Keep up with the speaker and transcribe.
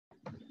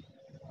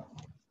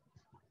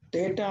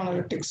Data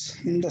analytics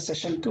இந்த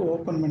செஷனுக்கு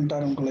open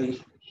mentor உங்களை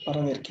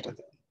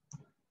வரவேற்கிறது.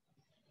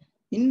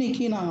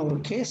 இன்னைக்கு நான் ஒரு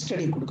கேஸ்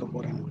ஸ்டடி கொடுக்க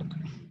போறேன் உங்களுக்கு.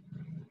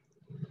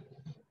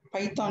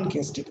 Python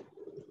case study.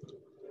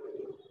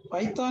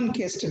 Python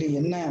case study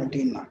என்ன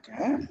அப்படின்னாக்க,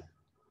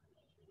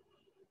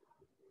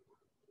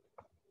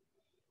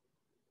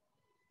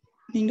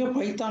 நீங்க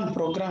பைத்தான்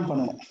ப்ரோக்ராம்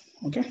பண்ணணும்.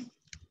 ஓகே,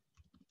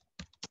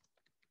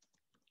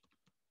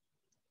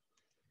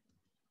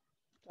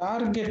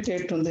 டார்கெட்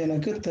டேட் வந்து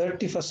எனக்கு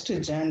 31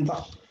 ஜான்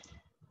தான்.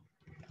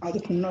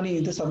 அதுக்கு முன்னாடி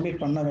இது சப்மிட்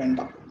பண்ண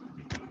வேண்டாம்.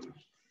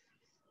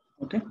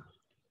 ஓகே,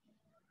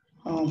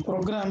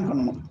 ப்ரோக்ராம்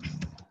பண்ணணும்.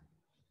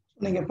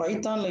 நீங்கள்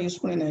பைத்தானில்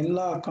யூஸ் பண்ணின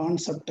எல்லா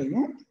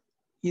கான்செப்டையும்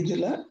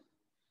இதில்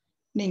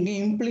நீங்கள்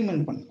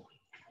இம்ப்ளிமெண்ட் பண்ணணும்.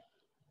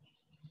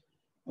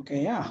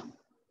 ஓகேயா?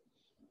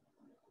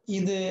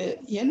 இது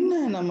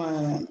என்ன நம்ம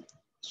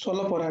சொல்ல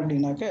போகிறோம்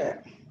அப்படின்னாக்க,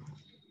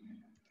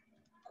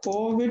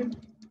 கோவிட்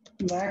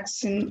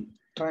வேக்சின்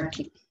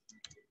ட்ராக்கிங்.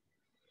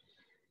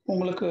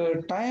 உங்களுக்கு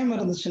டைம்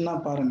இருந்துச்சுன்னா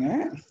பாருங்க,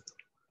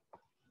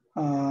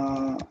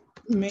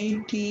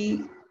 mighty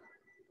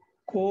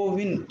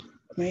CoWIN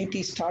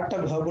mighty start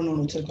up ஹப்னு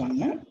ஒன்று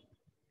வச்சுருக்காங்க.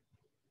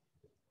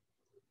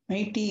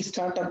 Mighty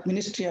start up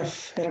ministry of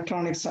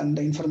electronics and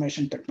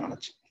information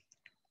technology.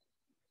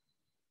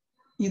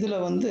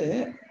 இதில் வந்து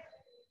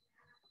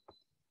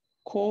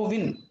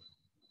கோவின்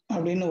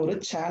அப்படின்னு ஒரு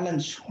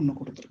சேலஞ்ச் ஒன்று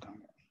கொடுத்துருக்காங்க.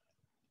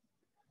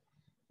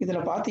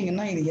 இதில்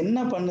பார்த்தீங்கன்னா இது என்ன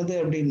பண்ணுது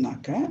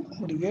அப்படின்னாக்க,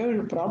 ஒரு 7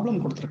 ப்ராப்ளம்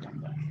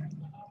கொடுத்துருக்காங்க.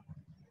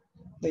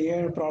 இந்த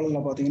 7 ப்ராப்ளம்ல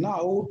பார்த்தீங்கன்னா,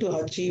 how to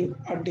achieve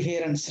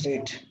adherence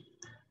rate,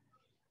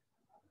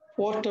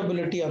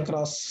 portability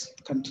across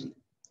country,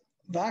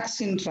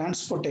 vaccine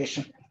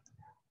transportation,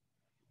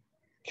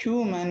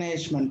 queue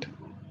management,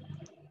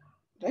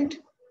 right,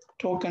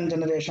 token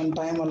generation,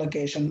 time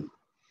allocation,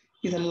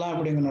 இதெல்லாம்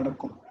எப்படிங்க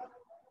நடக்கும்,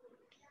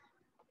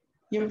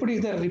 எப்படி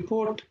இதை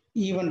ரிப்போர்ட்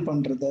ஈவென்ட்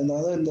பண்ணுறது,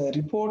 அதாவது இந்த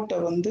ரிப்போர்ட்டை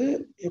வந்து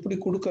எப்படி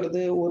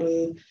கொடுக்கறது, ஒரு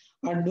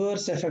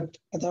அட்வர்ஸ் எஃபெக்ட்,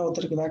 அதாவது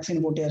ஒருத்தருக்கு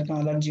வேக்சின் போட்டியாக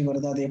இருக்கும், அலர்ஜி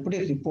வருது, அதை எப்படி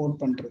ரிப்போர்ட்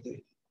பண்ணுறது,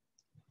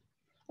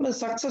 அல்லது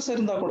சக்ஸஸ்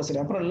இருந்தால் கூட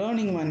சரி. அப்புறம்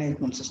லேர்னிங்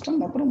மேனேஜ்மெண்ட்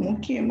சிஸ்டம், அப்புறம்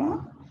முக்கியமாக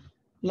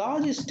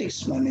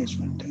லாஜிஸ்டிக்ஸ்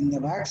மேனேஜ்மெண்ட். இந்த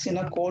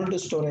வேக்சினை கோல்டு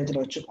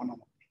ஸ்டோரேஜில் வச்சு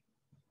பண்ணணும்.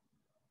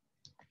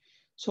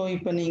 ஸோ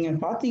இப்போ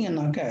நீங்கள்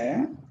பார்த்தீங்கன்னாக்க,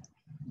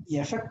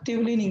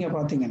 எஃபெக்டிவ்லி நீங்கள்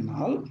பார்த்தீங்கன்னா,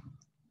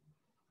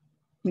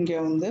 இங்கே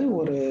வந்து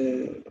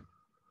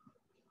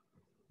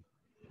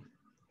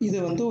இது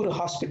வந்து ஒரு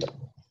ஹாஸ்பிட்டல்,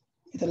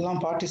 இதெல்லாம்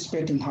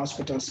பார்ட்டிசிபேட்டிங்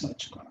ஹாஸ்பிட்டல்ஸ்னு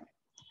வச்சுக்கோங்க.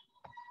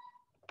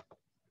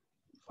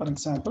 ஃபார்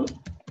எக்ஸாம்பிள்,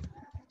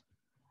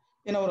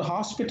 ஏன்னா ஒரு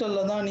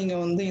ஹாஸ்பிட்டலில் தான்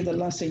நீங்கள் வந்து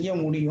இதெல்லாம் செய்ய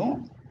முடியும்.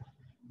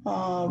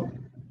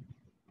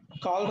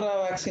 கால்ரா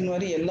வேக்சின்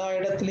வரை எல்லா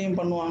இடத்துலையும்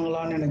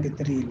பண்ணுவாங்களான்னு எனக்கு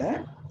தெரியல.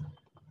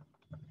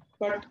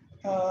 பட்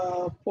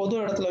பொது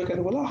இடத்துல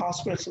வைக்கிறது போல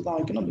ஹாஸ்பிட்டல்ஸ் தான்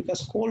வைக்கணும்,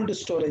 பிகாஸ் கோல்டு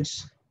ஸ்டோரேஜ்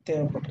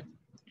தேவைப்படுது.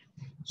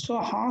 ஸோ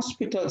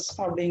ஹாஸ்பிட்டல்ஸ்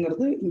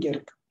அப்படிங்கிறது இங்கே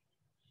இருக்கு.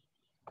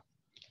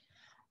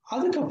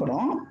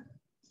 அதுக்கப்புறம்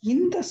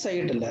இந்த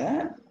சைடில்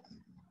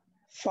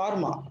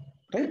ஃபார்மா,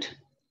 ரைட்,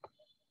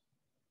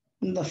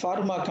 இந்த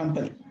ஃபார்மா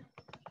கம்பெனி,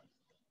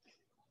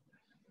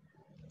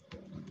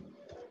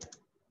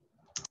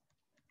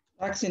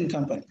 வேக்சின்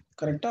கம்பெனி,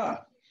 கரெக்டா,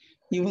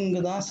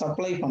 இவங்க தான்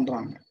சப்ளை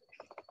பண்றாங்க.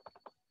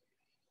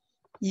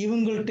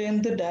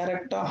 இவங்கள்டேருந்து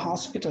டைரக்டா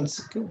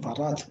ஹாஸ்பிட்டல்ஸுக்கு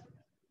வராது.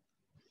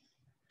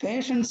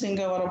 பேஷண்ட்ஸ்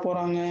எங்க வர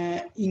போறாங்க,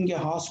 இங்க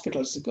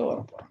ஹாஸ்பிட்டல்ஸுக்கு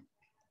வர போறாங்க,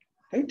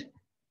 ரைட்.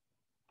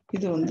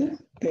 இது வந்து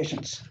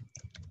patients.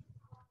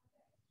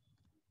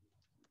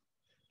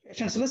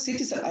 பேஷண்ட்ஸ்ல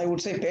citizen, I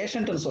would say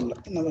பேஷண்ட்னு சொல்ல,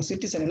 நம்ம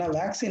சிட்டிசன். ஏன்னா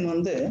வேக்சின்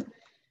வந்து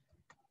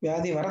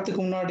வியாதி வரத்துக்கு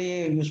முன்னாடியே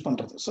யூஸ்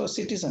பண்றது. ஸோ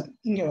சிட்டிசன்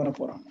இங்க வர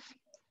போறாங்க.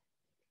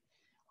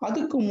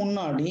 அதுக்கு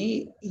முன்னாடி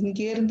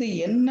இங்கேருந்து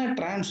என்ன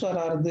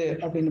டிரான்ஸ்ஃபர் ஆகுது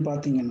அப்படின்னு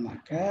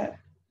பார்த்தீங்கன்னாக்க,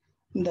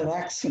 இந்த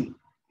வேக்சின்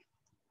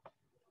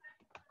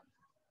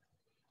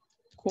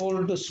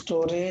கோல்டு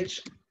ஸ்டோரேஜ்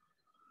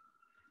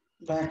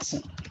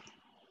வேக்சின்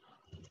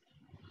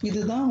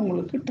இதுதான்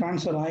உங்களுக்கு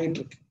டிரான்ஸ்ஃபர் ஆகிட்டு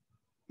இருக்கு.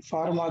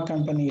 ஃபார்மா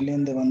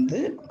கம்பெனிலேருந்து வந்து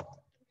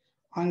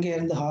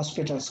அங்கேருந்து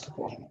ஹாஸ்பிட்டல்ஸ்க்கு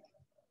போகணும்.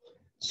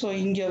 ஸோ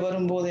இங்கே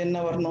வரும்போது என்ன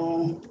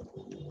வரணும்,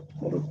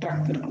 ஒரு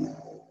ட்ரக் இருக்கணும்,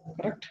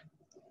 கரெக்ட்.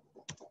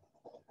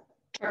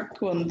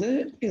 ட்ரக் வந்து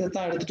இதை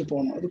தான் எடுத்துட்டு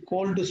போகணும். இது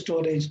கோல்டு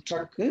ஸ்டோரேஜ்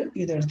ட்ரக்கு,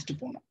 இதை எடுத்துட்டு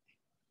போகணும்,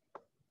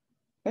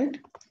 ரைட்.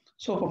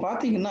 ஸோ இப்போ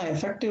பார்த்தீங்கன்னா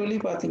எஃபெக்டிவ்லி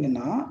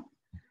பார்த்தீங்கன்னா,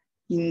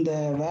 இந்த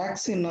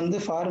வேக்சின் வந்து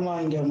ஃபார்மா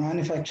இங்கே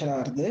மேனுஃபேக்சர்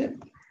ஆகுது,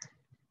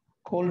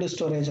 கோல்டு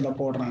ஸ்டோரேஜில்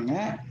போடுறாங்க.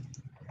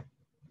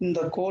 இந்த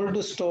கோல்டு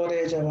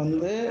ஸ்டோரேஜை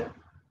வந்து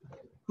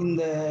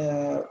இந்த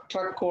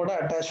ட்ரக்கோட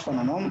அட்டாச்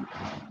பண்ணணும்.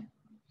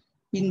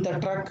 இந்த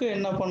ட்ரக்கு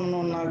என்ன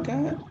பண்ணணும்னாக்க,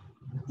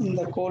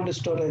 இந்த கோல்டு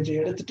ஸ்டோரேஜ்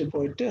எடுத்துட்டு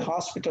போயிட்டு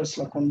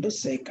ஹாஸ்பிட்டல்ஸ்ல கொண்டு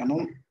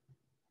சேர்க்கணும்,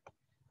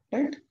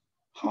 ரைட்.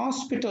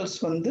 ஹாஸ்பிட்டல்ஸ்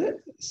வந்து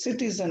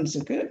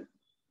சிட்டிசன்ஸுக்கு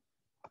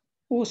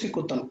ஊசி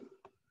குத்தணும்.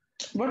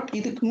 பட்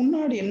இதுக்கு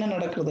முன்னாடி என்ன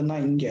நடக்குதுன்னா,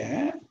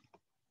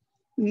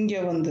 இங்க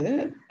வந்து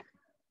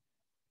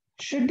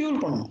ஷெட்யூல்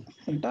பண்ணணும்,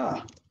 ரைட்டா.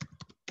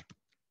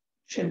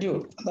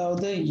 ஷெட்யூல்,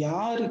 அதாவது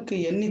யாருக்கு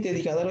எண்ணி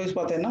தேதிக்கு. அதர்வைஸ்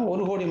பார்த்தீங்கன்னா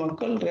 1 கோடி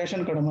மக்கள்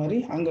ரேஷன் கடை மாதிரி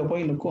அங்கே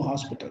போய் நிற்கும்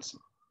ஹாஸ்பிட்டல்ஸ்.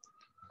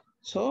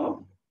 ஸோ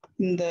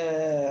இந்த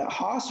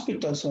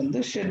ஹாஸ்பிட்டல்ஸ் வந்து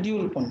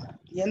ஷெட்யூல் பண்ணோம்,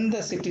 எந்த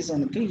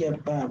சிட்டிசனுக்கு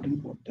எப்போ அப்படின்னு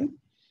போட்டு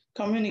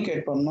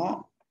கம்யூனிகேட் பண்ணோம்.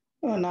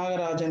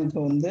 நாகராஜனுக்கு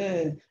வந்து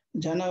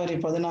ஜனவரி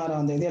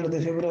 16ஆம் தேதி அல்லது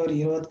பிப்ரவரி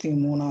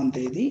 23ஆம்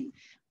தேதி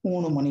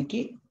 3 மணிக்கு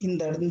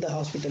இந்த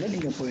ஹாஸ்பிட்டலில்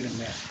நீங்கள்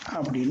போயிடுங்க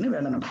அப்படின்னு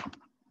வேலை நடக்கும்.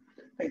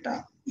 ரைட்டா?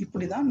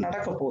 இப்படி தான்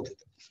நடக்க போகுது.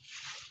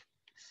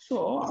 ஸோ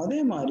அதே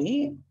மாதிரி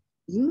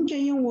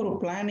இங்கேயும் ஒரு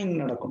பிளானிங்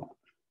நடக்கணும்.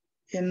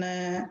 என்ன?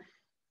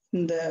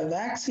 இந்த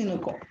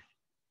வேக்சினுக்கும்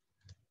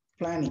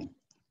பிளானிங்.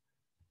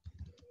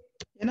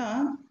 ஏன்னா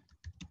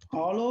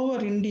ஆல்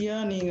ஓவர் இந்தியா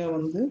நீங்கள்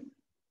வந்து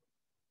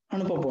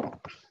அனுப்ப போகிறோம்.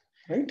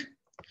 Right?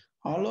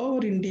 All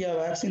over India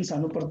vaccines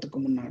அனுப்புறதுக்கு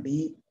முன்னாடி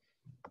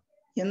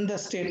எந்த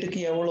ஸ்டேட்டுக்கு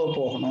எவ்வளோ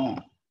போகணும்,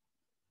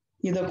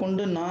 இதை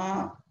கொண்டு நான்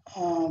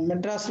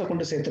மெட்ராஸில்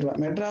கொண்டு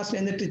சேர்த்துருவேன்.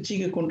 மெட்ராஸ்லேருந்து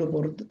திருச்சிக்கு கொண்டு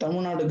போகிறது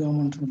தமிழ்நாடு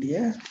கவர்மெண்ட்டுடைய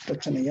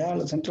பிரச்சனையா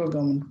இல்லை சென்ட்ரல்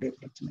கவர்மெண்ட்டுடைய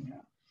பிரச்சனையா,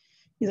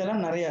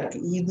 இதெல்லாம் நிறையா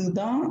இருக்குது.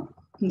 இதுதான்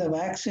இந்த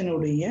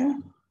வேக்சினுடைய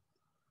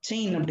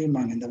செயின்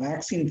அப்படிம்பாங்க, இந்த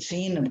வேக்சின்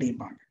செயின்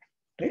அப்படிம்பாங்க.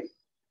 ரைட்?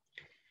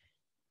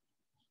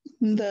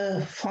 இந்த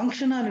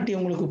ஃபங்க்ஷனாலிட்டி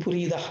உங்களுக்கு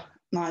புரியுதா?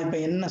 நான் இப்போ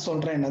என்ன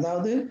சொல்கிறேன்,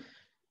 அதாவது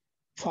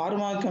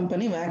ஃபார்மா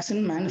கம்பெனி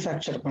வேக்சின்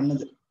மேனுஃபேக்சர்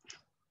பண்ணுது,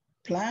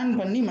 பிளான்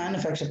பண்ணி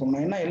மேனுஃபேக்சர்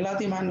பண்ணணும். ஏன்னா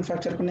எல்லாத்தையும்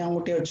மேனுஃபேக்சர் பண்ணி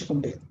அவங்ககிட்டயே வச்சுக்க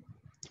முடியாது.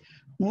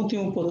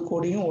 130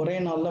 கோடியும் ஒரே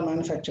நாளில்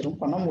மேனுஃபேக்சரும்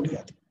பண்ண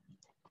முடியாது.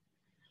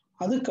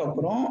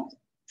 அதுக்கப்புறம்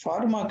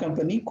ஃபார்மா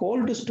கம்பெனி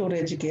கோல்டு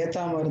ஸ்டோரேஜுக்கு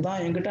ஏற்ற மாதிரி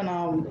தான், என்கிட்ட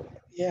நான்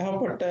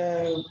ஏகப்பட்ட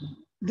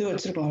இது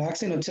வச்சுருக்கலாம்,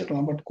 வேக்சின்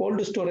வச்சுருக்கலாம், பட்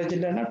கோல்டு ஸ்டோரேஜ்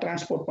இல்லைன்னா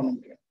டிரான்ஸ்போர்ட் பண்ண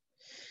முடியாது.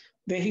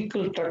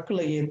 வெஹிக்கிள்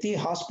ட்ரக்கில் ஏற்றி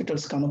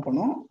ஹாஸ்பிட்டல்ஸ்க்கு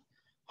அனுப்பணும்,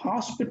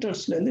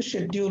 ஹாஸ்பிட்டல்ஸ்லேருந்து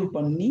ஷெட்யூல்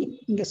பண்ணி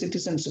இங்கே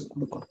சிட்டிசன்ஸுக்கு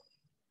கொடுக்கணும்.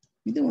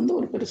 இது வந்து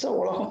ஒரு பெருசாக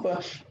உலகம். இப்போ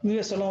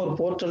யூஎஸ் எல்லாம் ஒரு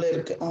போர்ட்டலே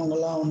இருக்குது,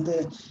 அவங்கெல்லாம் வந்து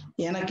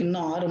எனக்கு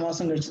இன்னும் 6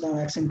 மாதம் கழிச்சு தான்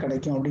வேக்சின்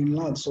கிடைக்கும்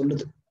அப்படின்லாம் அது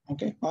சொல்லுது.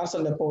 ஓகே,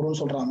 பார்சல் எப்போ வரும்னு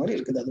சொல்கிற மாதிரி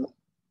இருக்குது. அதுவும்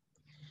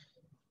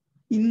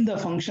இந்த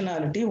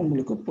ஃபங்க்ஷனாலிட்டி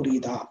உங்களுக்கு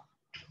புரியுதா?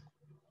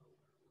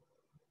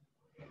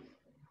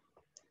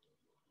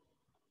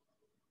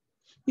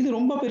 இது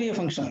ரொம்ப பெரிய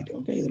ஃபங்க்ஷனாலிட்டி.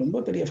 ஓகே, இது ரொம்ப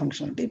பெரிய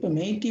ஃபங்க்ஷனாலிட்டி. இப்போ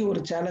மெய்டி ஒரு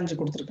சேலஞ்சு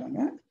கொடுத்துருக்காங்க,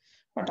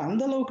 பட்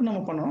அந்த அளவுக்கு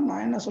நம்ம பண்ணணும்.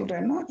 நான் என்ன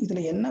சொல்கிறேன்னா,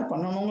 இதில் என்ன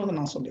பண்ணணுங்கிறத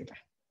நான்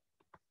சொல்லிடுறேன்.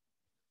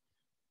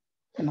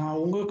 நான்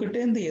உங்ககிட்ட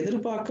இருந்து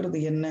எதிர்பார்க்கறது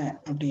என்ன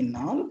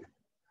அப்படின்னா,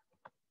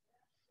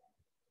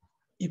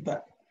 இப்ப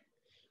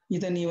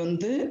இதை நீ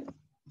வந்து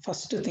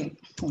first thing,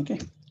 okay,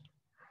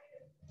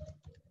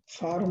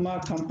 pharma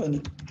company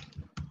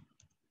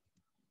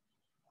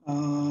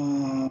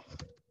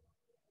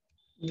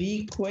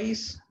week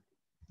wise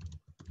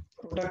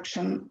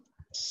production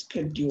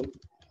schedule,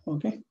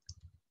 okay,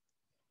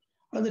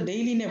 அது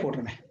டெய்லினே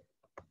போடுறேன்.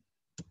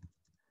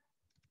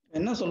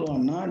 என்ன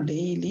சொல்லுவான்னா,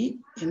 டெய்லி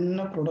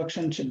என்ன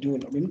ப்ரொடக்ஷன்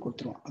ஷெட்யூல் அப்படின்னு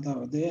கொடுத்துருவோம்.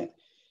 அதாவது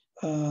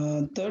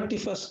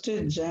 31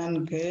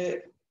 ஜானுக்கு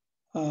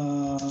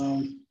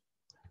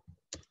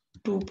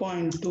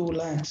 2.2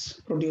 lakhs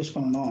ப்ரொடியூஸ்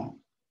பண்ணணும்,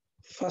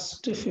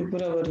 1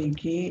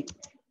 பிப்ரவரிக்கு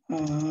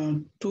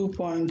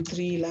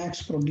 2.3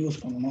 lakhs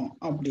ப்ரொடியூஸ் பண்ணணும்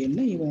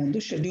அப்படின்னு இவன்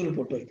வந்து ஷெட்யூல்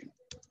போட்டு வைக்கணும்.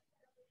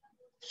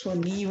 ஸோ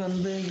நீ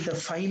வந்து இதை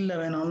ஃபைலில்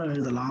வேணாலும்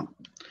எழுதலாம்,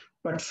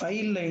 பட்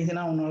ஃபைலில்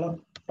எழுதினா உன்னால்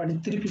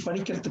திருப்பி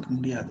படிக்கிறதுக்கு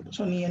முடியாது.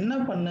 ஸோ நீ என்ன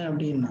பண்ணு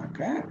அப்படின்னாக்க,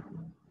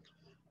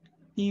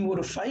 நீ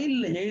ஒரு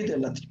ஃபைலில் எழுது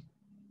எல்லாத்தையும்.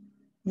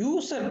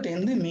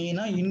 யூசர்கிட்டேருந்து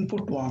மெயினாக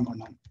இன்புட்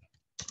வாங்கணும்,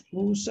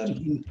 யூசர்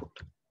இன்புட்.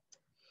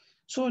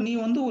 ஸோ நீ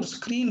வந்து ஒரு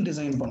ஸ்க்ரீன்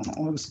டிசைன் பண்ணணும்.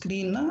 உனக்கு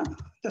ஸ்க்ரீன்னா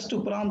ஜஸ்ட்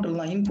ப்ராம்ப்ட்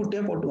எல்லாம்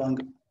இன்புட்டே போட்டு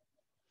வாங்கு.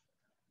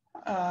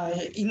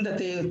 இந்த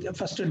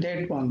ஃபர்ஸ்ட்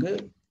டேட் வாங்கு,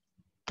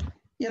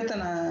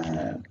 எத்தனை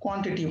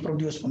குவான்டிட்டி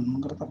ப்ரொடியூஸ்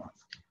பண்ணணுங்கிறத வாங்க.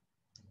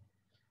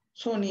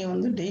 ஸோ நீ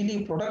வந்து டெய்லி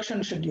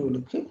ப்ரொடக்ஷன்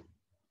ஷெட்யூலுக்கு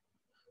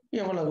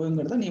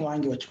எவ்வளவுங்கிறத நீ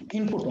வாங்கி வச்சுக்கணும்,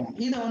 இன்புட் வாங்க.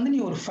 இதை வந்து நீ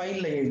ஒரு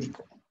ஃபைலில்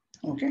எழுதிக்கோ.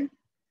 ஓகே,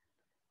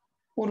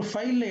 ஒரு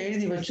ஃபைலில்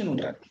எழுதி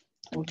வச்சுன்ற.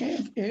 ஓகே,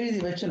 எழுதி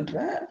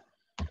வச்சுன்ற.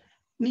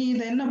 நீ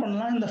இதை என்ன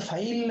பண்ணலாம், இந்த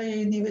ஃபைலில்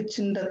எழுதி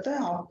வச்சுன்றத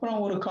அப்புறம்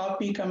ஒரு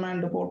காப்பி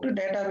கமாண்ட் போட்டு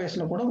டேட்டா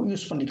பேஸில் கூட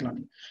யூஸ் பண்ணிக்கலாம்.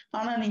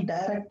 ஆனால் நீ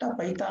டைரெக்டாக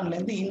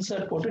பைத்தான்லேருந்து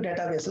இன்சர்ட் போட்டு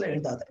டேட்டா பேஸில்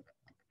எழுதாத,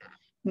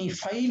 நீ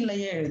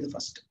ஃபைல்லையே எழுது.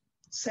 ஃபர்ஸ்ட்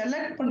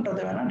செலக்ட்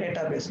பண்ணுறதை வேணா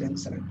டேட்டா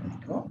பேஸ்லேருந்து செலக்ட்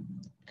பண்ணிக்கோ.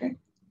 Okay,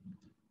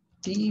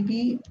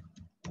 DP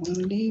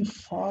only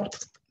for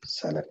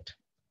select.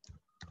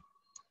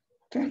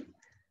 Okay,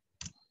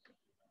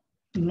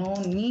 no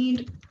need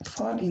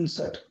for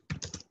insert.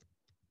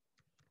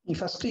 நீ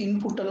ஃபர்ஸ்ட்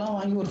இன்புட் எல்லாம்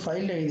வாங்கி ஒரு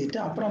ஃபைல் எழுதிட்டு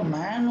அப்புறம்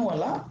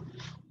மேனுவலா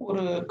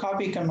ஒரு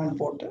காப்பி கமெண்ட்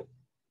போட்டு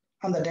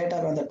அந்த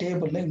டேட்டாவை அந்த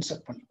டேபிள்ல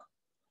இன்சர்ட் பண்ணிக்கோ.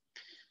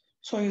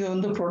 ஸோ இது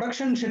வந்து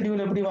ப்ரொடக்ஷன்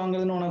ஷெட்யூல் எப்படி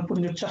வாங்குறதுன்னு உனக்கு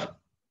புரிஞ்சிடுச்சா?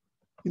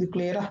 இது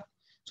கிளியரா?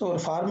 ஸோ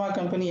ஒரு ஃபார்மா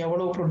கம்பெனி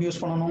எவ்வளவு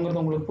ப்ரொடியூஸ்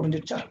பண்ணணுங்கிறது உங்களுக்கு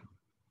புரிஞ்சிடுச்சா?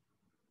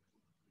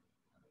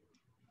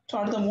 ஸோ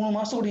அடுத்த 3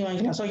 மாதம் நீ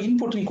வாங்கிக்கலாம். ஸோ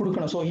இன்புட் நீ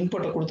கொடுக்கணும். ஸோ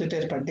இன்புட்டை கொடுத்துட்டே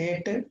இருப்ப,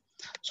 டேட்டு.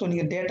 ஸோ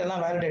நீங்கள்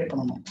டேட்டெல்லாம் வேலிடேட்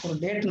பண்ணணும். ஒரு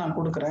டேட் நான்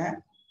கொடுக்குறேன்,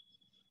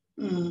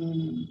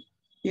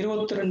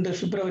 22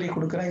 பிப்ரவரி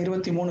கொடுக்குறேன்,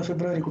 23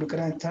 பிப்ரவரி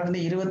கொடுக்குறேன்,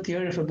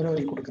 27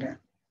 பிப்ரவரி கொடுக்குறேன்.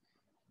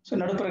 ஸோ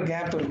நடுப்புற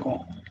கேப் இருக்கும்.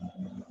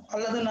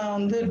 அல்லது நான்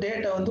வந்து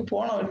டேட்டை வந்து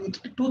போன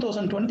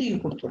 2020க்கு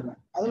கொடுத்துருவேன்,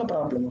 அதில்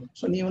ப்ராப்ளம் வரும்.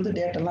 ஸோ நீ வந்து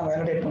டேட்டெல்லாம்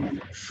வேலிடேட்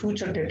பண்ணணும்,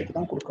 ஃபியூச்சர் டேட்டுக்கு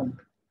தான் கொடுக்க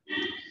முடியும்.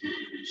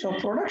 ஸோ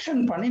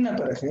ப்ரொடக்ஷன் பண்ணின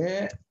பிறகு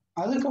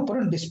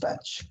அதுக்கப்புறம்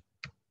டிஸ்பேட்ச்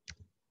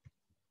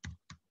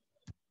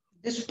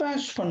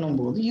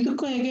பண்ணும்போது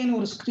இதுக்கும் எகைன்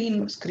ஒரு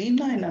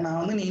ஸ்க்ரீன்னா என்னன்னா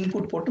வந்து நீ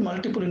இன்புட் போட்டு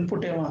மல்டிபிள்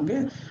இன்புட்டே வாங்கு,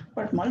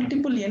 பட்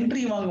மல்டிபிள்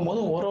என்ட்ரி வாங்கும்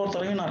போது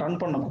ஒருத்தரையும் நான்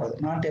ரன் பண்ணக்கூடாது,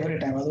 நாட் எவ்ரி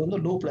டைம். அது வந்து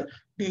லூப்ல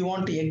to you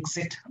want to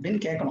exit அப்படின்னு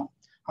கேட்கணும்,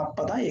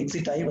 அப்பதான்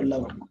எக்ஸிட் ஆகி வெளில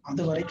வரணும்.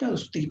 அது வரைக்கும்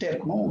அது சுத்திக்கிட்டே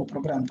இருக்கணும் உங்க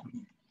ப்ரோக்ராம்.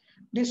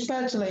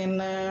 டிஸ்பேட்ச்ல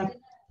என்ன,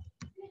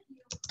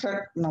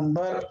 ட்ரக்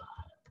நம்பர்,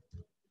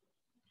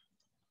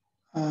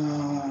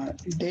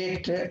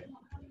 டேட்டு,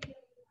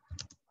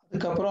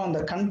 அதுக்கப்புறம் அந்த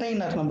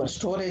container number,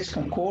 storage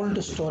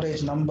gold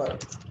storage number,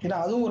 ஏன்னா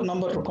அதுவும் ஒரு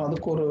நம்பர் இருக்கும்,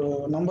 அதுக்கு ஒரு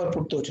நம்பர்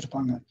கொடுத்து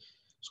வச்சிருப்பாங்க.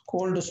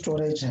 கோல்டு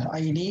ஸ்டோரேஜ்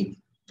ஐடி,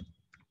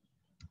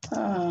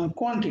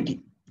 குவான்டிட்டி,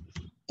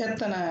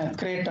 எத்தனை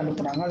கிரேட்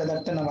அனுப்புறாங்க அல்லது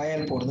எத்தனை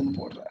வயல் போடுறதுன்னு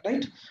போடுற,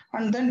 right.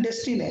 And then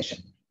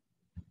destination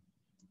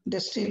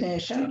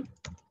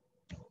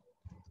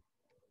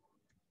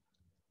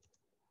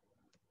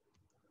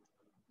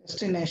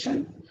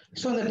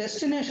so அந்த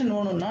டெஸ்டினேஷன்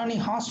வேணும்னா நீ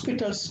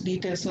ஹாஸ்பிட்டல்ஸ்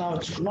டீட்டெயில்ஸ்லாம்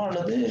வச்சுக்கணும்,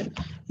 அல்லது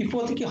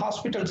இப்போதைக்கு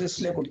ஹாஸ்பிட்டல்ஸ்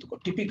லிஸ்ட்லேயே கொடுத்துக்கோ.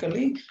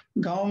 டிபிக்கலி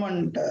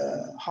கவர்மெண்ட்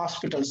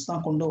ஹாஸ்பிட்டல்ஸ்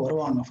தான் கொண்டு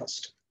வருவாங்க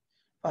ஃபர்ஸ்ட்.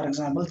 ஃபார்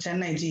எக்ஸாம்பிள்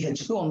சென்னை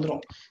ஜிஹெச்சுக்கு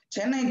வந்துடும்,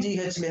 சென்னை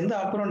ஜிஹெச்லேருந்து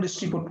அப்புறம்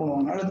டிஸ்ட்ரிபியூட்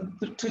பண்ணுவாங்க,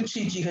 அல்லது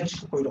திருச்சி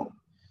ஜிஹெச்சுக்கு போயிடும்.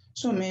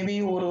 ஸோ மேபி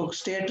ஒரு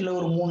ஸ்டேட்டில்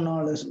ஒரு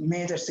 3-4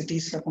 மேஜர்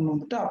சிட்டிஸில் கொண்டு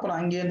வந்துட்டு அப்புறம்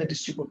அங்கேருந்து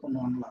டிஸ்ட்ரிபியூட்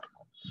பண்ணுவாங்களா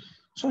இருக்கும்.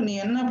 ஸோ நீ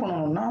என்ன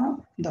பண்ணணும்னா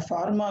இந்த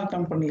ஃபார்மா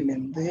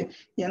கம்பெனிலேருந்து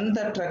எந்த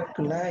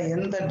ட்ரக்கில்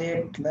எந்த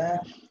டேட்டில்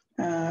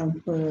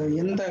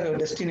எந்த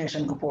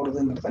டெஸ்டினேஷனுக்கு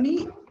போடுறதுங்கிறத நீ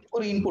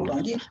ஒரு இன்புட்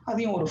வாங்கி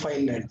அதையும் ஒரு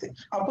ஃபைலில் எடுத்து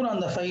அப்புறம்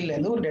அந்த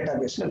ஃபைல்லேருந்து ஒரு டேட்டா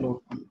பேஸில்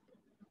லோட் பண்ணு.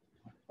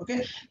 ஓகே,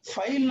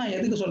 ஃபைல் நான்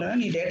எதுக்கு சொல்றேன்னா,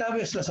 நீ டேட்டா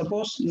பேஸில்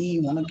சப்போஸ் நீ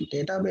உனக்கு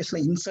டேட்டா பேஸில்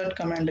இன்சர்ட்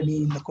கமாண்ட் நீ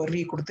இந்த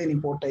கொரி கொடுத்து நீ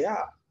போட்டையா,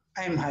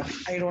 I am happy,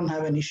 I don't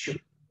have an issue.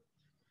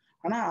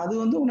 ஆனால் அது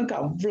வந்து உனக்கு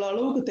அவ்வளோ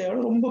அளவுக்கு தேவை,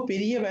 ரொம்ப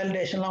பெரிய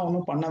வேலிடேஷன்லாம்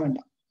ஒன்றும் பண்ண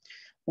வேண்டாம்.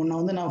 உன்னை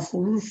வந்து நான்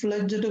ஃபுல்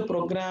ஃப்ளெட்ஜ்டு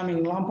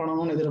ப்ரோக்ராமிங்லாம்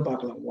பண்ணணும்னு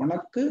எதிர்பார்க்கலாம்.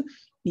 உனக்கு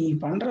நீ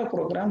பண்ணுற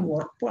ப்ரோக்ராம்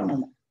ஒர்க்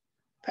பண்ணணும்,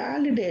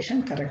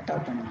 வேலிடேஷன் கரெக்டாக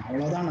பண்ணணும்,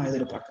 அவ்வளோதான் நான்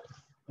எதிர்பார்க்குறேன்.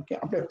 ஓகே,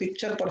 அப்படியே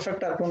பிக்சர்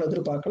பர்ஃபெக்டாக இருக்கணும்னு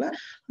எதிர்பார்க்கல,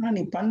 ஆனால்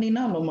நீ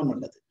பண்ணினா ரொம்ப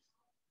நல்லது.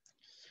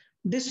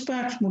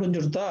 Dispatch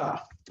முடிஞ்சுடுதா,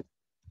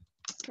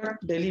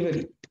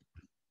 delivery.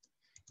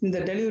 இந்த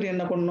டெலிவரி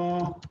என்ன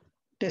பண்ணும்,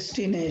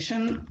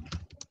 destination,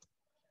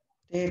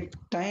 date,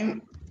 time,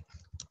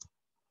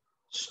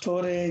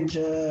 storage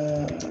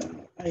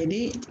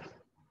ID,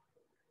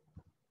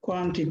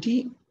 quantity,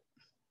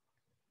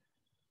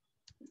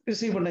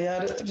 receive பண்ண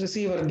யார்,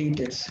 ரிசீவர்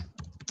டீட்டெயில்ஸ்,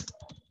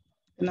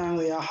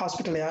 நாங்கள்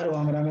ஹாஸ்பிட்டல் யார்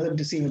வாங்குறாங்க,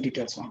 ரிசீவர்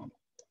டீட்டெயில்ஸ் வாங்கணும்.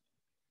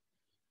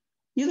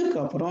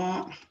 இதுக்கப்புறம்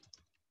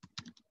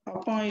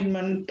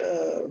appointment,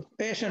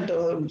 patient,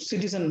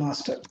 citizen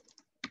master.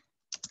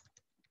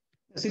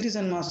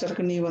 Citizen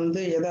மாஸ்டருக்கு நீ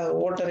வந்து எதை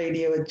ஓட்டர்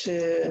ஐடியை வச்சு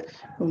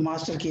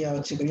மாஸ்டர் கீயா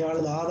வச்சுக்கிறியா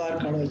அல்லது ஆதார்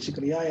கார்டை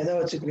வச்சுக்கிறியா, எதை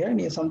வச்சுக்கிறியா,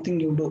 நீ something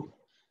you two.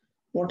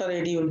 Voter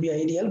ID will be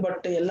ideal,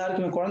 but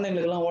எல்லாருக்குமே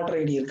குழந்தைங்களுக்குலாம் ஓட்டர்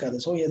ஐடி இருக்காது.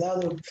 ஸோ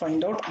ஏதாவது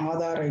ஃபைண்ட் அவுட்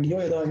ஆதார் ஐடியோ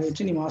ஏதாவது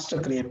வச்சு நீ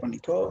மாஸ்டர் கிரியேட்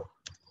பண்ணிக்கோ.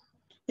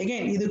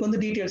 எகைன் இதுக்கு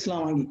வந்து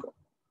டீட்டெயில்ஸ்லாம் வாங்கிக்கோ,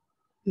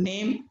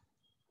 name,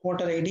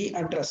 voter ID,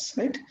 address,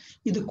 right.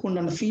 இதுக்கு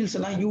உண்டான ஃபீல்ட்ஸ்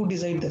எல்லாம் யூ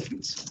டிசைட் த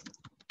ஃபீல்ட்ஸ்.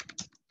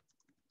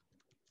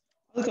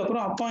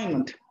 அதுக்கப்புறம்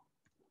அப்பாயின்மெண்ட்,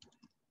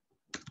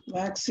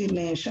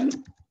 வேக்சினேஷன்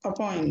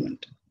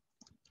அப்பாயின்மெண்ட்.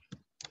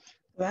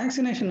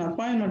 வேக்சினேஷன்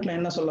அப்பாயின்மெண்ட்ல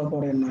என்ன சொல்ல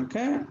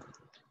போறேன்னாக்க,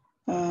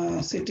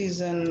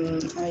 citizen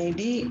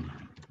ID,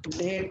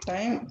 date,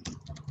 time,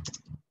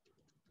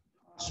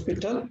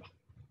 hospital,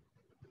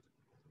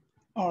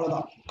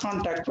 அவ்வளோதான்.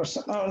 கான்டாக்ட்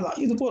பர்சன், அவ்வளோதான்.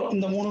 இது போகிறோம்,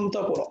 இந்த 3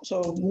 தான் போகிறோம். ஸோ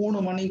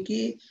 3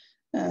 மணிக்கு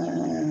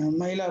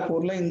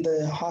மயிலாப்பூர்ல இந்த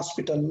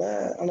ஹாஸ்பிட்டல்ல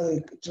அல்லது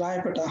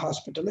ராயப்பேட்டா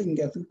ஹாஸ்பிட்டல்ல இங்க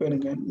இடத்துக்கு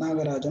போயிடுங்க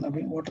நாகராஜன்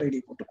அப்படின்னு ஓட்டர் ஐடி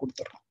போட்டு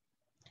கொடுத்துட்றோம்,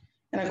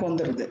 எனக்கு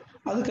வந்துடுது.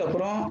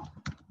 அதுக்கப்புறம்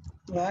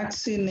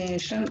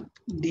வேக்சினேஷன்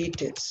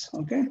டீட்டெயில்ஸ்.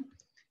 ஓகே,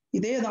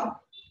 இதே தான்,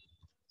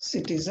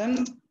 citizen,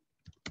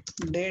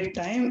 date,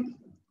 time,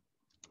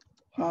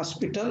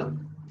 hospital,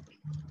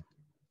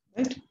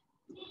 right,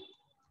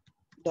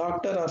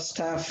 doctor R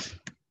staff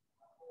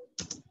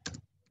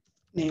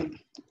name.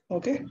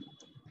 Okay,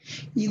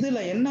 இதுல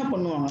என்ன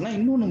பண்ணுவாங்கன்னா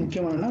இன்னொன்று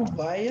முக்கியமான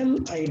வயல்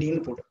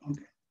ஐடின்னு போடும்.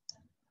 ஓகே,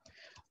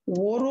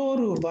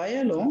 ஒரு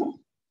வயலும்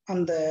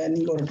அந்த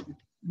நீங்க ஒரு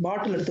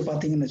பாட்டில் எடுத்து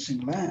பார்த்தீங்கன்னு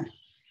வச்சுங்களேன்,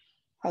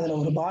 அதில்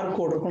ஒரு பார்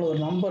கோட் இருக்கும்,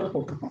 ஒரு நம்பர்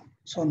போட்டிருக்கோம்.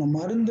 ஸோ அந்த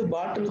மருந்து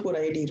பாட்டிலுக்கு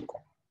ஒரு ஐடி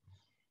இருக்கும்.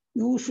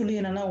 யூஸ்வலி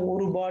என்னன்னா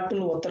ஒரு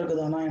பாட்டில் ஒருத்தருக்கு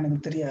தானா எனக்கு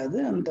தெரியாது,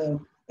 அந்த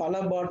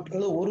பல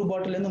பாட்டில், ஒரு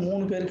பாட்டிலேருந்து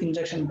 3 பேருக்கு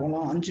இன்ஜெக்ஷன்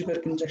போகலாம், 5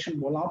 பேருக்கு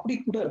இன்ஜெக்ஷன் போகலாம், அப்படி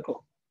கூட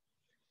இருக்கும்.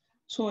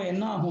 ஸோ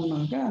என்ன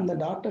ஆகும்னாக்க அந்த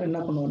டாக்டர் என்ன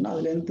பண்ணுவாருன்னா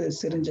அதுலேருந்து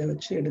சிரிஞ்சை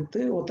வச்சு எடுத்து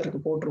ஒருத்தருக்கு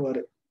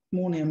போட்டுருவாரு,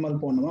 3 ml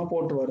போடணுமா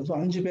போட்டுருவாரு. ஸோ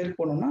 5 பேருக்கு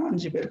போனோம்னா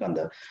 5 பேருக்கு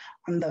அந்த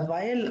அந்த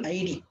வயல்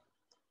ஐடி,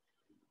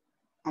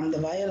 அந்த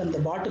வயல் அந்த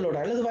பாட்டிலோட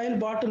அல்லது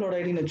வயல் பாட்டிலோட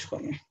ஐடின்னு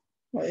வச்சுக்கோங்க,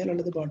 வயல்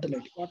அல்லது பாட்டில்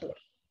ஐடி பாட்டில்.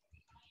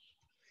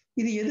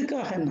 இது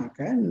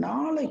எதுக்காகனாக்க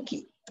நாளைக்கு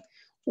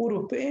ஒரு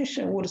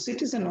பேஷண்ட், ஒரு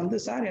சிட்டிசன் வந்து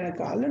சார்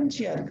எனக்கு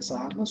அலர்ஜியா இருக்கு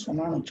சார்னு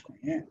சொன்னான்னு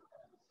வச்சுக்கோங்க,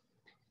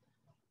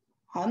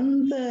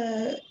 அந்த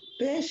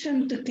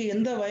பேஷண்ட்டுக்கு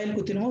எந்த வயல்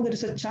குத்தினமோ தெர்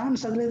இஸ் அ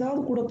சான்ஸ் அதில்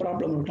ஏதாவது கூட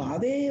ப்ராப்ளம் இருக்கலாம்.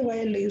 அதே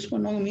வயலில் யூஸ்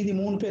பண்ணவங்க மீதி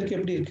 3 பேருக்கு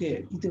எப்படி இருக்கு,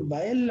 இது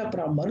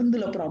வயல்ல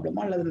மருந்துல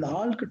ப்ராப்ளமா அல்லது இந்த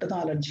ஆள்கிட்ட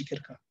தான் அலர்ஜிக்கு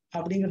இருக்கா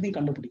அப்படிங்கிறதையும்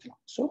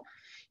கண்டுபிடிக்கலாம். ஸோ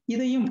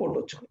இதையும் போட்டு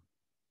வச்சுக்கணும்.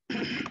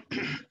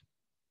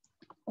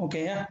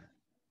 ஓகேயா,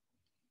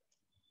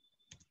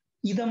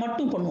 இதை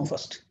மட்டும் பண்ணுவோம்.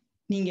 ஃபர்ஸ்ட்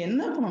நீங்க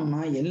என்ன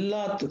பண்ணணும்னா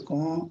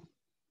எல்லாத்துக்கும்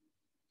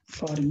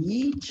for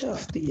each of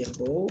the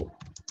above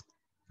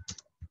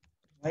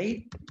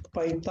write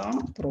Python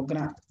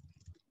program.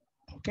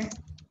 Okay,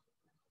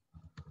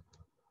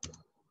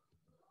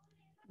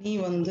 நீ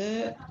வந்து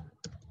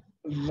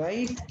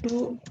write to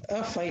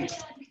a file,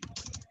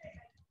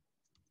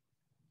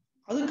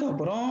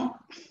 அதுக்கப்புறம்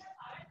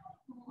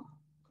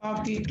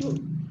copy to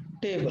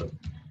table,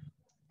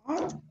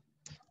 or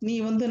நீ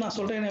வந்து நான்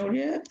சொல்றேன்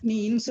வழிய நீ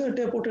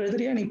இன்சர்ட்டே போட்டு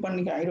எழுதுறியா நீ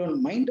பண்ணிக்க, ஐ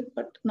டோன்ட் மைண்ட்,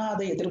 பட் நான்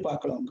அதை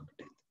எதிர்பார்க்கல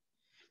உங்ககிட்ட.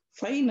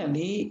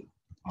 Finally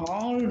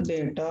all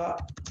data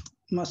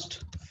must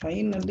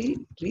finally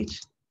reach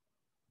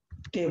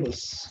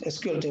tables,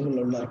 SQL table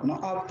உள்ள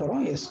இருக்கணும்.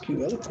 அப்புறம்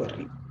எஸ்கியூஎல்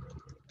கொரி,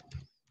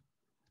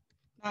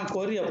 நான்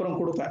கொரி அப்புறம்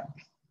கொடுப்பேன்.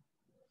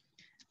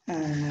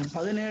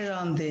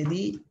 17ஆம்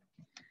தேதி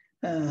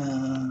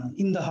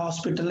இந்த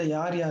ஹாஸ்பிட்டல்ல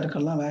யார்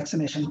யாருக்கெல்லாம்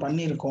வேக்சினேஷன்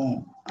பண்ணியிருக்கோம்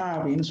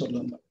அப்படின்னு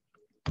சொல்லுங்க.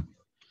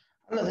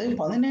 அல்லது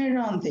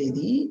 17ஆம்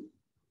தேதி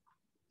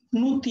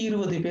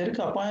 320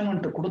 பேருக்கு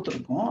அப்பாயின்மெண்ட்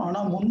கொடுத்துருக்கோம், ஆனா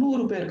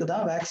 300 பேருக்கு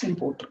தான் வேக்சின்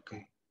போட்டிருக்கு,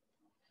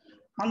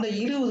 அந்த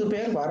 20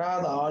 பேர்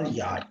வராத ஆள்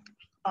யார்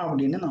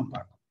அப்படின்னு நான்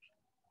பார்க்கணும்.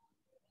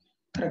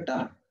 கரெக்டா?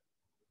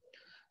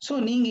 ஸோ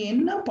நீங்க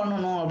என்ன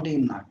பண்ணணும்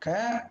அப்படின்னாக்க,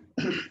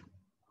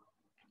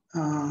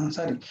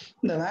 சாரி,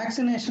 இந்த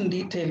வேக்சினேஷன்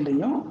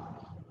டீட்டெயிலையும்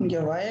இங்க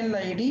வயல்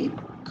ஐடி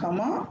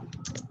கமா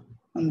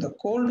அந்த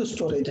கோல்டு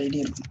ஸ்டோரேஜ் ஐடி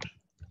இருக்கும்.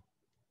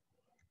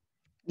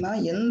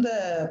 நான் எந்த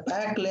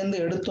பேக்ல இருந்து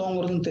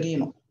எடுத்தோங்கிறதும்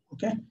தெரியணும்.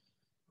 ஓகே,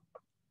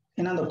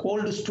 ஏன்னா அந்த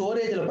கோல்டு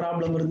ஸ்டோரேஜ்ல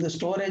ப்ராப்ளம் இருந்து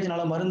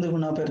ஸ்டோரேஜ்னால மருந்து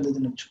வீணா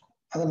போயிருந்ததுன்னு வச்சுக்கோ,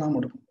 அதெல்லாம்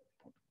எடுக்கும்.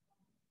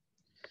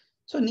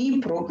 ஸோ நீ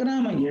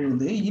ப்ரோக்ராமை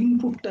எழுது,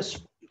 இன்புட்டை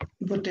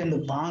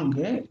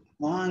இவர்கிட்ட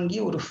வாங்கி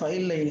ஒரு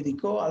ஃபைல்ல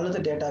எழுதிக்கோ அல்லது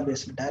டேட்டா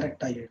பேஸ்ல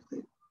டைரக்டா எழுது.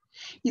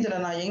 இதுல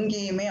நான்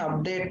எங்கேயுமே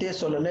அப்டேட்டே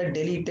சொல்லலை,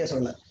 டெலீட்டே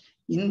சொல்லலை.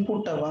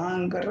 இன்புட்டை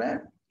வாங்குற,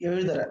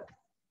 எழுதுற,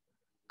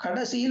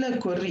 கடைசியில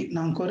கொரி,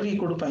 நான் கொரி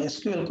கொடுப்பேன்.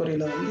 எஸ்கியூஎல்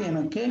கொரியில வந்து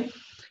எனக்கு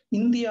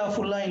இந்தியா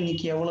ஃபுல்லா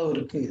இன்னைக்கு எவ்வளவு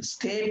இருக்கு,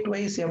 ஸ்டேட்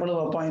வைஸ் எவ்வளவு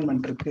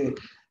அப்பாயின்மெண்ட் இருக்கு,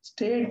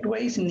 ஸ்டேட்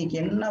வைஸ் இன்னைக்கு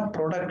என்ன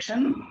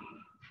ப்ரொடக்ஷன்,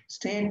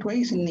 ஸ்டேட்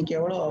வைஸ் இன்னைக்கு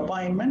எவ்வளவு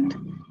அப்பாயின்மெண்ட்,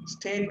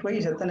 ஸ்டேட்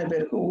வைஸ் எத்தனை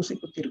பேருக்கு ஊசி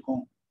குத்தி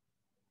இருக்கும்.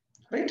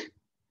 ரைட்,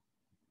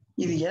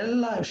 இது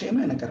எல்லா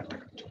விஷயமும் எனக்கு கரெக்டா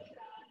கிடைக்கும்.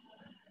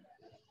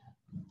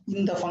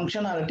 இந்த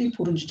ஃபங்க்ஷனாலிட்டி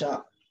புரிஞ்சுட்டா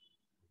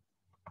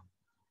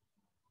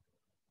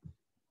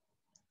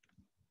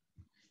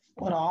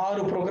ஒரு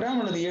 6 ப்ரோக்ராம்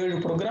அல்லது 7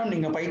 ப்ரோக்ராம்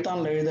நீங்க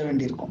பைத்தான்ல எழுத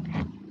வேண்டியிருக்கும்.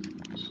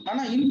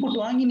 ஆனா இன்புட்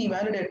வாங்கி நீ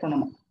வேலிடேட்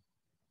பண்ணணும்.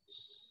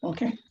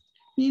 ஓகே,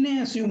 நீனே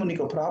அசியூம்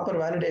பண்ணிக்கோ, ப்ராப்பர்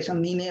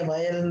வேலிடேஷன் நீனே.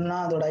 வயல்னா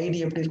அதோட ஐடி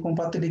எப்படி இருக்கும்,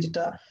 10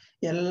 டிஜிட்டா,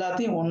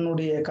 எல்லாத்தையும்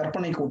உன்னுடைய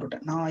கற்பனைக்கு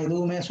விட்டுட்டேன். நான்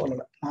எதுவுமே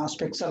சொல்லலை, நான்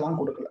ஸ்பெக்ஸ் எல்லாம்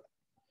கொடுக்கல.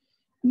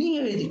 நீ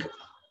எழுதிக்கோ,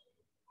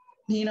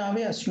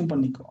 நீனாவே அசியூம்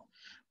பண்ணிக்கோ.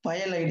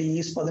 வயல் ID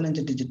is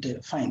 15 digit,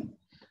 fine.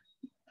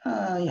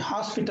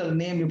 Hospital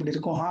name இப்படி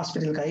இருக்கும்,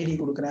 ஹாஸ்பிட்டலுக்கு ஐடி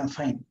கொடுக்குறேன்,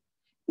 ஃபைன்.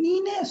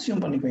 நீனே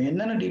அசியூம் பண்ணிக்கோ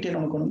என்னென்ன டீட்டெயில்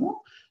உனக்கு வேணுமோ.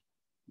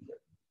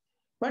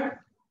 பட்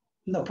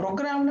இந்த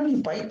ப்ரோக்ராம்ல நீ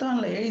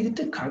பைத்தான்ல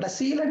எழுதிட்டு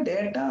கடைசியில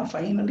டேட்டா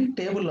ஃபைனலி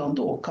டேபிள்ல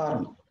வந்து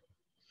உட்காரணும்.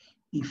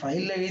 நீ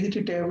ஃபைல்ல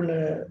எழுதிட்டு டேபிள்ல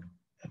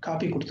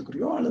காப்பி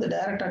கொடுத்துக்கிறியோ அல்லது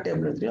டைரக்டா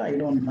டேபிள் எடுத்துறியோ, ஐ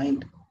டோன்ட்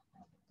மைண்ட்.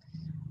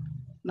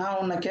 நான்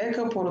உன்னை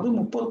கேட்க போறது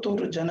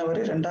 31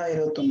 ஜனவரி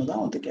 2021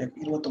 தான் வந்து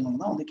 21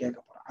 தான் வந்து கேட்க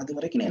போறேன். அது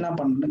வரைக்கும் நீ என்ன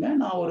பண்ணுங்க,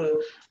 நான் ஒரு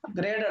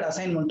கிரேடட்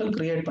அசைன்மெண்ட்டும்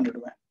கிரியேட்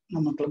பண்ணிடுவேன்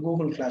நமக்கு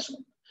கூகுள் கிளாஸ்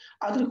ரூம்.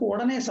 அதற்கு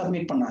உடனே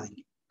சப்மிட்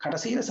பண்ணாதீங்க,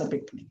 கடைசியில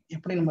சப்மிட் பண்ணி.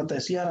 எப்படி நம்ம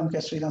சிஆர்எம்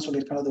கேஸ் ஸ்டடி தான்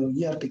சொல்லியிருக்கோம், அது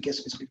இஆர்பி கேஸ்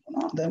ஸ்டடி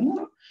சொல்லியிருக்கோம், அந்த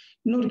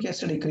இன்னொரு கேஸ்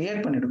ஸ்டடி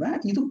கிரியேட் பண்ணிடுவேன்.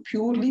 இது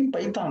பியூர்லி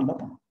பைத்தான்ல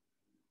பண்ணும்.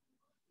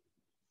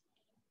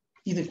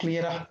 இது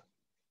கிளியரா?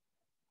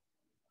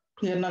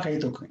 கிளியர்னா கை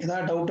தூக்கு.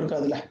 ஏதாவது டவுட் இருக்கா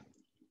அதுல?